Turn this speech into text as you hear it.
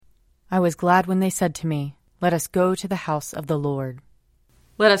I was glad when they said to me, "Let us go to the house of the Lord."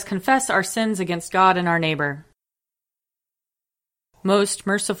 Let us confess our sins against God and our neighbor. Most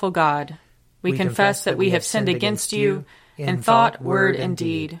merciful God, we confess that we have sinned against you in thought, word, and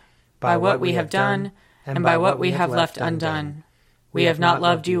deed, by what we have done and by what we have left undone. We have not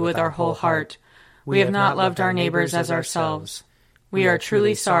loved you with our whole heart. We have not loved our neighbors as ourselves. We are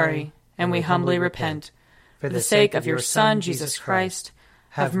truly sorry, and we humbly repent. For the sake of your Son, Jesus Christ,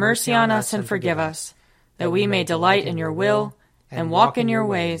 have mercy on us and forgive us, that we may delight in your will and walk in your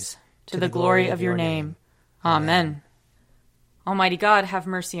ways, to the glory of your name. Amen. Almighty God, have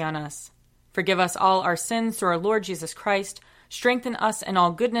mercy on us. Forgive us all our sins through our Lord Jesus Christ. Strengthen us in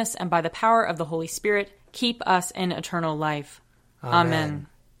all goodness, and by the power of the Holy Spirit, keep us in eternal life. Amen.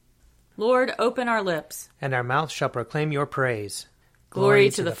 Lord, open our lips, and our mouth shall proclaim your praise. Glory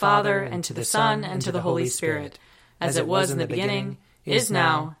to the Father, and to the Son, and to the Holy Spirit, as it was in the beginning, is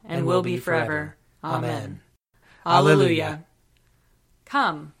now, and will be forever. Amen. Alleluia.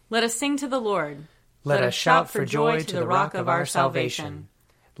 Come, let us sing to the Lord. Let us shout for joy to the rock of our salvation.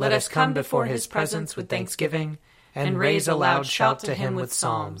 Let us come before his presence with thanksgiving, and raise a loud shout to him with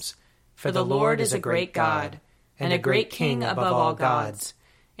psalms. For the Lord is a great God, and a great King above all gods.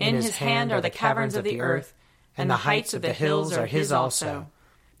 In his hand are the caverns of the earth, and the heights of the hills are his also.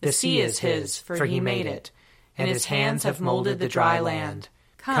 The sea is his, for he made it, and his hands have molded the dry land.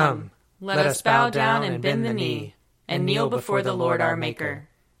 Come, let us bow down and bend the knee, and kneel before the Lord our Maker.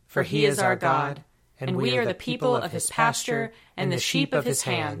 For he is our God, and we are the people of his pasture and the sheep of his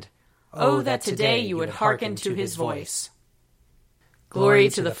hand. Oh, that today you would hearken to his voice. Glory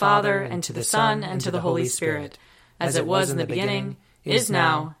to the Father, and to the Son, and to the Holy Spirit, as it was in the beginning, is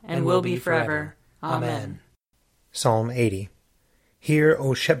now, and will be forever. Amen. Psalm 80. Hear,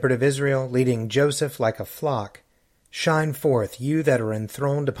 O shepherd of Israel, leading Joseph like a flock. Shine forth, you that are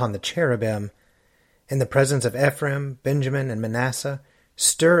enthroned upon the cherubim. In the presence of Ephraim, Benjamin, and Manasseh,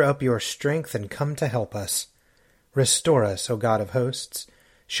 stir up your strength and come to help us. Restore us, O God of hosts.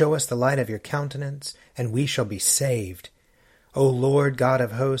 Show us the light of your countenance, and we shall be saved. O Lord God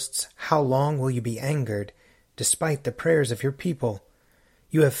of hosts, how long will you be angered, despite the prayers of your people?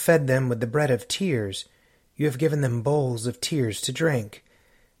 You have fed them with the bread of tears. You have given them bowls of tears to drink.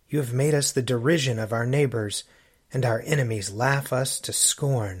 You have made us the derision of our neighbors, and our enemies laugh us to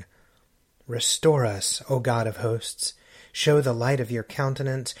scorn. Restore us, O God of hosts. Show the light of your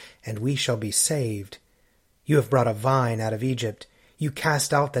countenance, and we shall be saved. You have brought a vine out of Egypt. You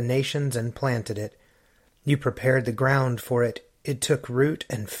cast out the nations and planted it. You prepared the ground for it. It took root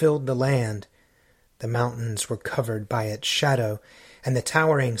and filled the land. The mountains were covered by its shadow, and the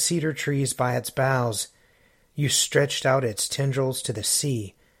towering cedar trees by its boughs. You stretched out its tendrils to the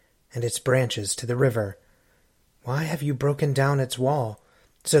sea, and its branches to the river. Why have you broken down its wall,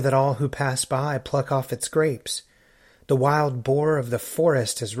 so that all who pass by pluck off its grapes? The wild boar of the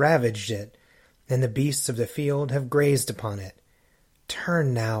forest has ravaged it, and the beasts of the field have grazed upon it.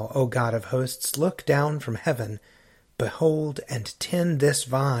 Turn now, O God of hosts, look down from heaven. Behold and tend this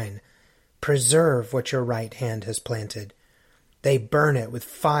vine. Preserve what your right hand has planted. They burn it with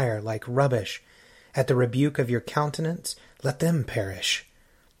fire like rubbish. At the rebuke of your countenance, let them perish.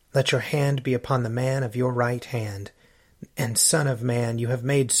 Let your hand be upon the man of your right hand, and Son of Man, you have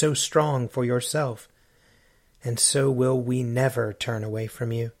made so strong for yourself. And so will we never turn away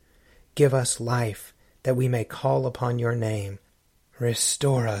from you. Give us life, that we may call upon your name.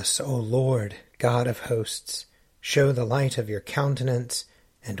 Restore us, O Lord, God of hosts. Show the light of your countenance,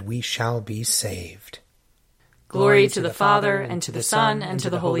 and we shall be saved. Glory to the Father, and to the Son, and to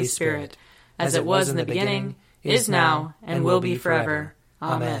the Holy Spirit, as it was in the beginning, is now, and will be forever.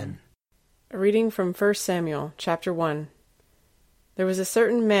 Amen. A reading from 1 Samuel, chapter 1. There was a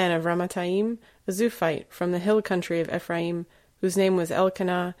certain man of Ramathaim, a Zuphite, from the hill country of Ephraim, whose name was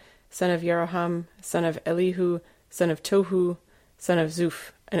Elkanah, son of Jeroham, son of Elihu, son of Tohu, son of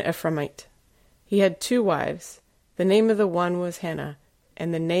Zuph, an Ephraimite. He had 2 wives. The name of the one was Hannah,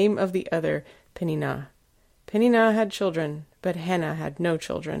 and the name of the other Peninnah. Peninnah had children, but Hannah had no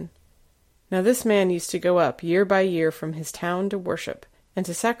children. Now this man used to go up year by year from his town to worship, and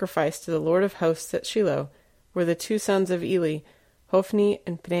to sacrifice to the Lord of hosts at Shiloh, where the 2 sons of Eli, Hophni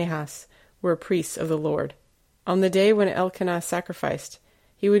and Phinehas, were priests of the Lord. On the day when Elkanah sacrificed,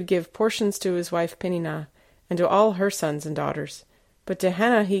 he would give portions to his wife Peninnah, and to all her sons and daughters. But to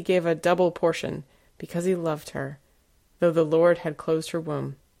Hannah he gave a double portion, because he loved her, though the Lord had closed her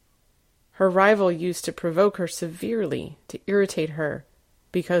womb. Her rival used to provoke her severely, to irritate her,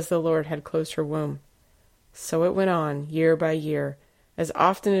 because the Lord had closed her womb. So it went on, year by year. As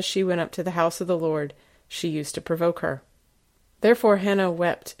often as she went up to the house of the Lord, she used to provoke her. Therefore Hannah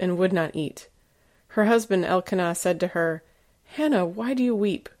wept and would not eat. Her husband Elkanah said to her, Hannah, why do you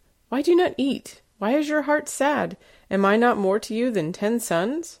weep? Why do you not eat? Why is your heart sad? Am I not more to you than 10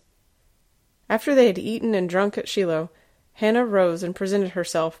 sons? After they had eaten and drunk at Shiloh, Hannah rose and presented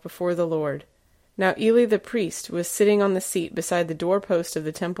herself before the Lord. Now Eli the priest was sitting on the seat beside the doorpost of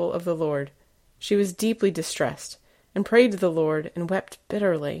the temple of the Lord. She was deeply distressed, and prayed to the Lord, and wept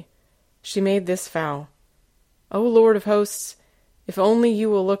bitterly. She made this vow, O Lord of hosts, if only you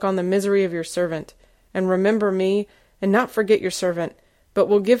will look on the misery of your servant, and remember me, and not forget your servant, but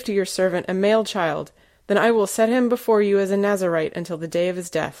will give to your servant a male child, then I will set him before you as a Nazirite until the day of his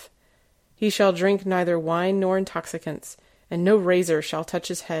death. He shall drink neither wine nor intoxicants, and no razor shall touch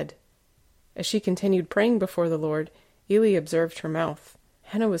his head. As she continued praying before the Lord, Eli observed her mouth.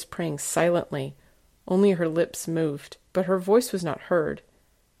 Hannah was praying silently. Only her lips moved, but her voice was not heard.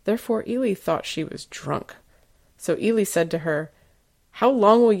 Therefore Eli thought she was drunk. So Eli said to her, How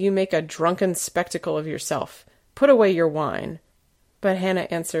long will you make a drunken spectacle of yourself? Put away your wine. But Hannah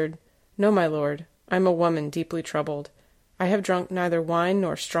answered, No, my lord, I am a woman deeply troubled. I have drunk neither wine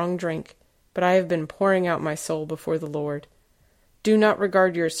nor strong drink, but I have been pouring out my soul before the Lord. Do not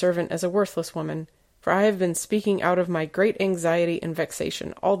regard your servant as a worthless woman, for I have been speaking out of my great anxiety and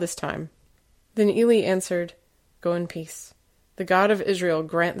vexation all this time. Then Eli answered, Go in peace. The God of Israel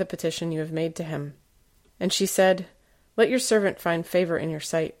grant the petition you have made to him. And she said, Let your servant find favor in your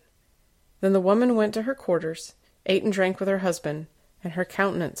sight. Then the woman went to her quarters, ate and drank with her husband, and her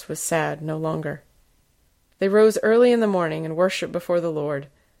countenance was sad no longer. They rose early in the morning and worshipped before the Lord.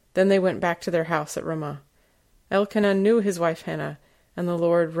 Then they went back to their house at Ramah. Elkanah knew his wife Hannah, and the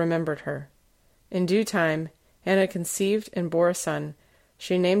Lord remembered her. In due time, Hannah conceived and bore a son.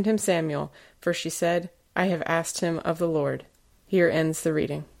 She named him Samuel, for she said, I have asked him of the Lord. Here ends the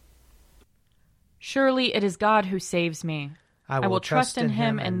reading. Surely it is God who saves me. I will trust in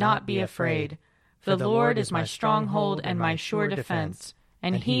him and not be afraid. For the Lord is my stronghold and my sure defense,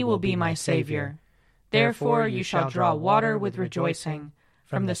 and he will be my Savior. Therefore you shall draw water with rejoicing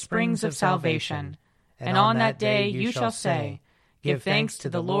from the springs of salvation. And on that day you shall say, Give thanks to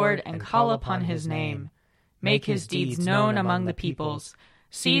the Lord and call upon his name. Make his deeds known among the peoples.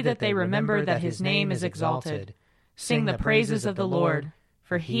 See that they remember that his name is exalted. Sing the praises of the Lord,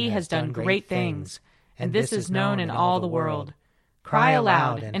 for he has done great things, and this is known in all the world. Cry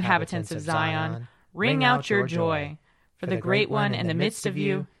aloud, inhabitants of Zion, ring out your joy, for the great one in the midst of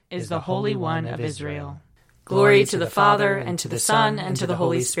you is the Holy One of Israel. Glory to the Father, and to the Son, and to the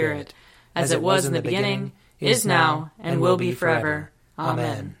Holy Spirit, as it was in the beginning, is now, and will be forever.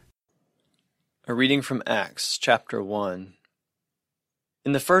 Amen. A reading from Acts, chapter 1.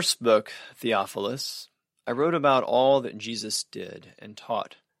 In the first book, Theophilus, I wrote about all that Jesus did and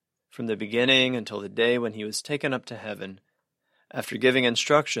taught, from the beginning until the day when he was taken up to heaven, after giving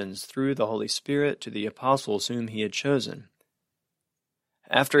instructions through the Holy Spirit to the apostles whom he had chosen.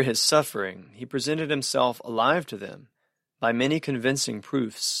 After his suffering, he presented himself alive to them by many convincing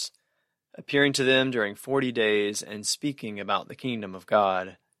proofs, appearing to them during 40 days and speaking about the kingdom of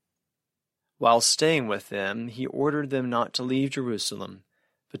God. While staying with them, he ordered them not to leave Jerusalem,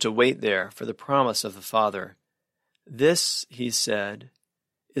 but to wait there for the promise of the Father. This, he said,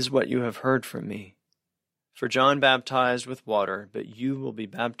 is what you have heard from me. For John baptized with water, but you will be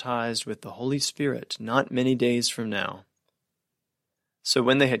baptized with the Holy Spirit not many days from now. So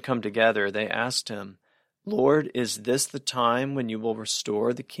when they had come together, they asked him, Lord, is this the time when you will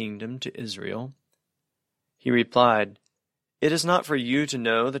restore the kingdom to Israel? He replied, It is not for you to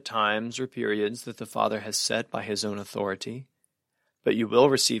know the times or periods that the Father has set by his own authority, but you will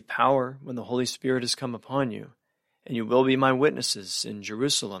receive power when the Holy Spirit has come upon you, and you will be my witnesses in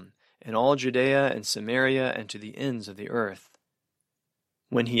Jerusalem, in all Judea and Samaria, and to the ends of the earth.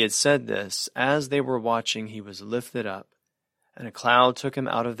 When he had said this, as they were watching, he was lifted up, and a cloud took him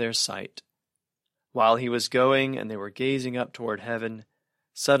out of their sight. While he was going, and they were gazing up toward heaven,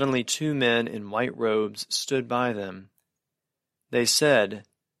 suddenly 2 men in white robes stood by them. They said,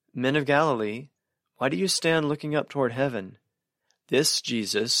 Men of Galilee, why do you stand looking up toward heaven? This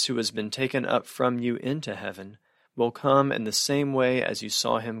Jesus, who has been taken up from you into heaven, will come in the same way as you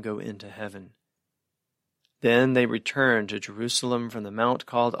saw him go into heaven. Then they returned to Jerusalem from the mount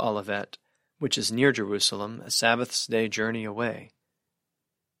called Olivet, which is near Jerusalem, a Sabbath's day journey away.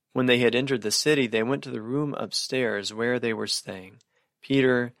 When they had entered the city, they went to the room upstairs where they were staying,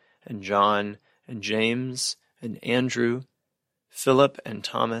 Peter and John and James and Andrew, Philip and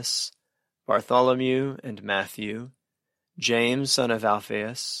Thomas, Bartholomew and Matthew, James son of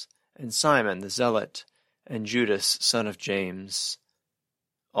Alphaeus, and Simon the Zealot, and Judas son of James.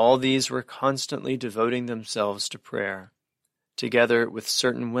 All these were constantly devoting themselves to prayer, together with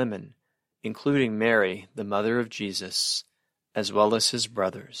certain women, including Mary, the mother of Jesus, as well as his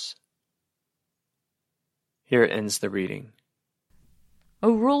brothers. Here ends the reading.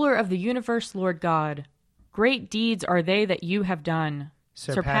 O ruler of the universe, Lord God, great deeds are they that you have done,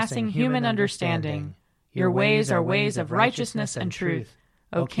 surpassing human understanding. Your ways are ways of righteousness and truth,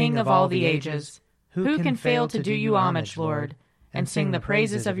 O King of all the ages. Who can fail to do you homage, Lord, and sing the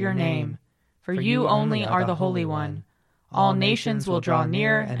praises of your name? For you only are the Holy One. All nations will draw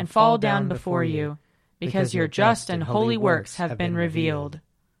near and fall down before you, because your just and holy works have been revealed.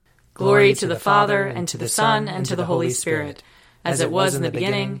 Glory to the Father, and to the Son, and to the Holy Spirit, as it was in the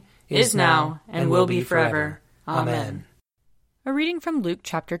beginning, is now, and will be forever. Amen. A reading from Luke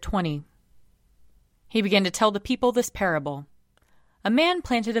chapter 20. He began to tell the people this parable. A man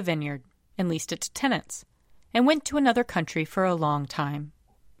planted a vineyard, and leased it to tenants, and went to another country for a long time.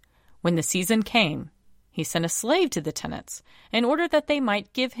 When the season came, he sent a slave to the tenants, in order that they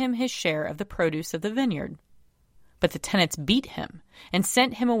might give him his share of the produce of the vineyard. But the tenants beat him, and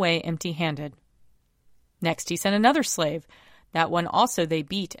sent him away empty-handed. Next he sent another slave. That one also they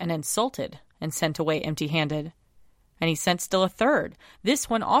beat and insulted, and sent away empty-handed. And he sent still a third. This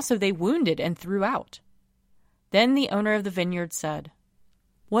one also they wounded and threw out. Then the owner of the vineyard said,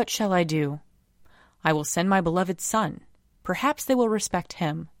 "What shall I do? I will send my beloved son. Perhaps they will respect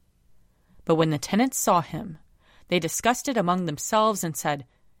him." But when the tenants saw him, they discussed it among themselves and said,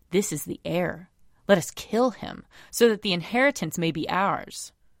 "This is the heir. Let us kill him, so that the inheritance may be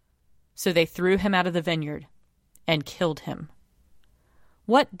ours." So they threw him out of the vineyard and killed him.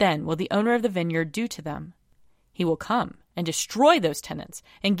 What then will the owner of the vineyard do to them? He will come and destroy those tenants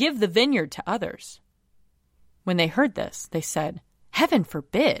and give the vineyard to others. When they heard this, they said, "Heaven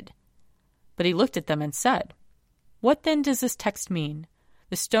forbid!" But he looked at them and said, "What then does this text mean?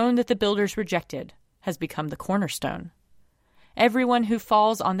 The stone that the builders rejected has become the cornerstone. Everyone who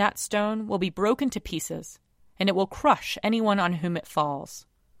falls on that stone will be broken to pieces, and it will crush anyone on whom it falls."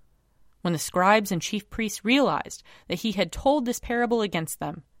 When the scribes and chief priests realized that he had told this parable against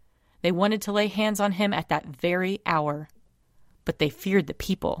them, they wanted to lay hands on him at that very hour, but they feared the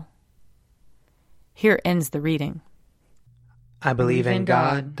people. Here ends the reading. I believe in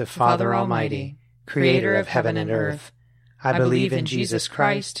God, the Father Almighty, creator of heaven and earth. I believe in Jesus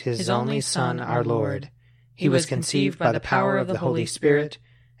Christ, his only Son, our Lord. He was conceived by the power of the Holy Spirit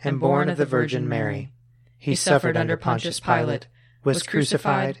and born of the Virgin Mary. He suffered under Pontius Pilate, was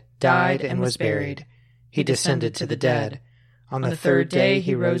crucified, died, and was buried. He descended to the dead. On the third day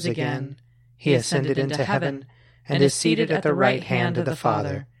he rose again. He ascended into heaven and is seated at the right hand of the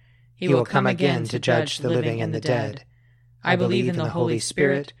Father. He will come again to judge the living and the dead. I believe in the Holy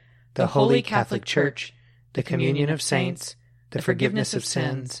Spirit, the Holy Catholic Church, the communion of saints, the forgiveness of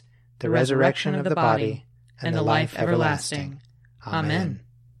sins, the resurrection of the body, and the life everlasting. Amen.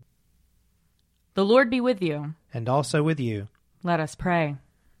 The Lord be with you. And also with you. Let us pray.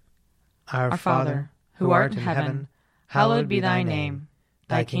 Our Father, who art in heaven, hallowed be thy name.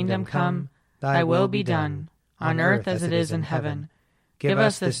 Thy kingdom come, thy will be done, on earth as it is in heaven. Give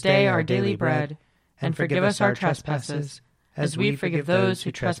us this day our daily bread, and forgive us our trespasses, as we forgive those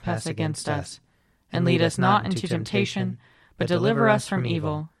who trespass against us. And lead us not into temptation, but deliver us from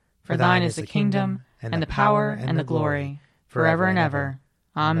evil. For thine is the kingdom, and the power, and the glory, forever and ever.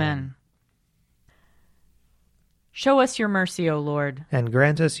 Amen. Show us your mercy, O Lord. And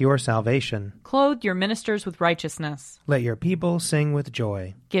grant us your salvation. Clothe your ministers with righteousness. Let your people sing with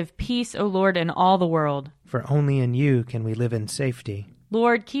joy. Give peace, O Lord, in all the world. For only in you can we live in safety.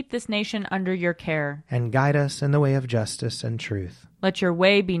 Lord, keep this nation under your care. And guide us in the way of justice and truth. Let your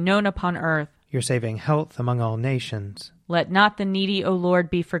way be known upon earth. Your saving health among all nations. Let not the needy, O Lord,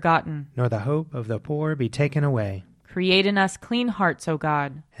 be forgotten. Nor the hope of the poor be taken away. Create in us clean hearts, O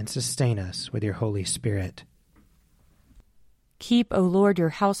God. And sustain us with your Holy Spirit. Keep, O Lord, your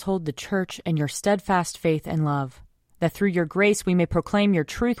household, the church, and your steadfast faith and love, that through your grace we may proclaim your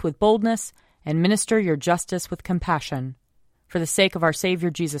truth with boldness and minister your justice with compassion. For the sake of our Savior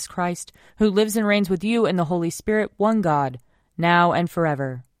Jesus Christ, who lives and reigns with you in the Holy Spirit, one God, now and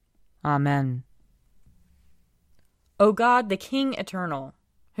forever. Amen. O God, the King eternal,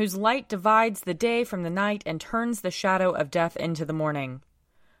 whose light divides the day from the night and turns the shadow of death into the morning,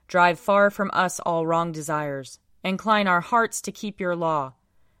 drive far from us all wrong desires. Incline our hearts to keep your law,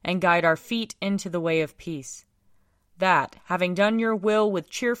 and guide our feet into the way of peace, that, having done your will with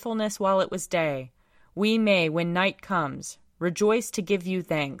cheerfulness while it was day, we may, when night comes, rejoice to give you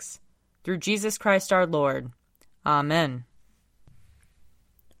thanks. Through Jesus Christ our Lord. Amen.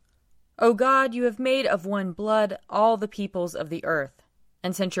 O God, you have made of one blood all the peoples of the earth,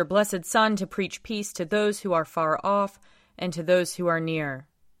 and sent your blessed Son to preach peace to those who are far off, and to those who are near.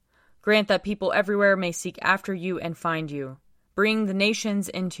 Grant that people everywhere may seek after you and find you. Bring the nations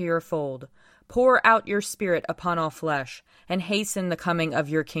into your fold. Pour out your Spirit upon all flesh, and hasten the coming of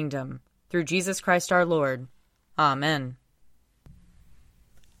your kingdom. Through Jesus Christ our Lord. Amen.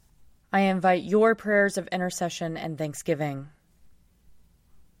 I invite your prayers of intercession and thanksgiving.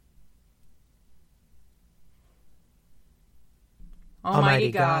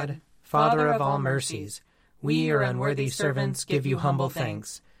 Almighty God, Father of all mercies, we, your unworthy servants, give you humble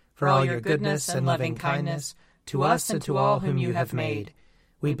thanks for all your goodness and loving kindness to us and to all whom you have made.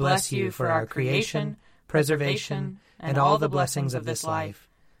 We bless you for our creation, preservation, and all the blessings of this life,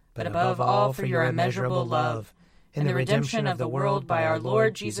 but above all for your immeasurable love in the redemption of the world by our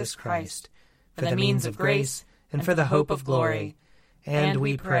Lord Jesus Christ, for the means of grace and for the hope of glory. And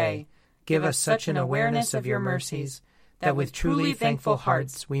we pray, give us such an awareness of your mercies that with truly thankful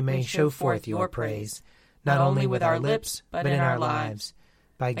hearts we may show forth your praise, not only with our lips, but in our lives,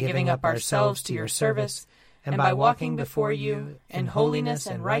 by giving up ourselves to your service, and by walking before you in holiness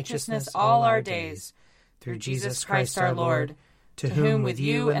and righteousness all our days, through Jesus Christ our Lord, to whom with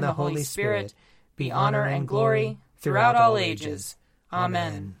you and the Holy Spirit be honor and glory throughout all ages.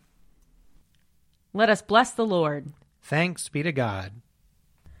 Amen. Let us bless the Lord. Thanks be to God.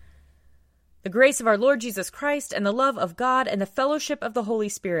 The grace of our Lord Jesus Christ and the love of God and the fellowship of the Holy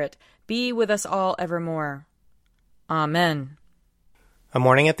Spirit be with us all evermore. Amen. A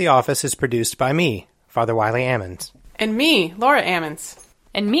Morning at the Office is produced by me, Father Wiley Ammons. And me, Laura Ammons.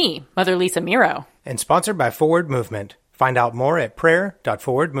 And me, Mother Lisa Meirow. And sponsored by Forward Movement. Find out more at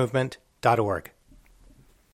prayer.forwardmovement.org.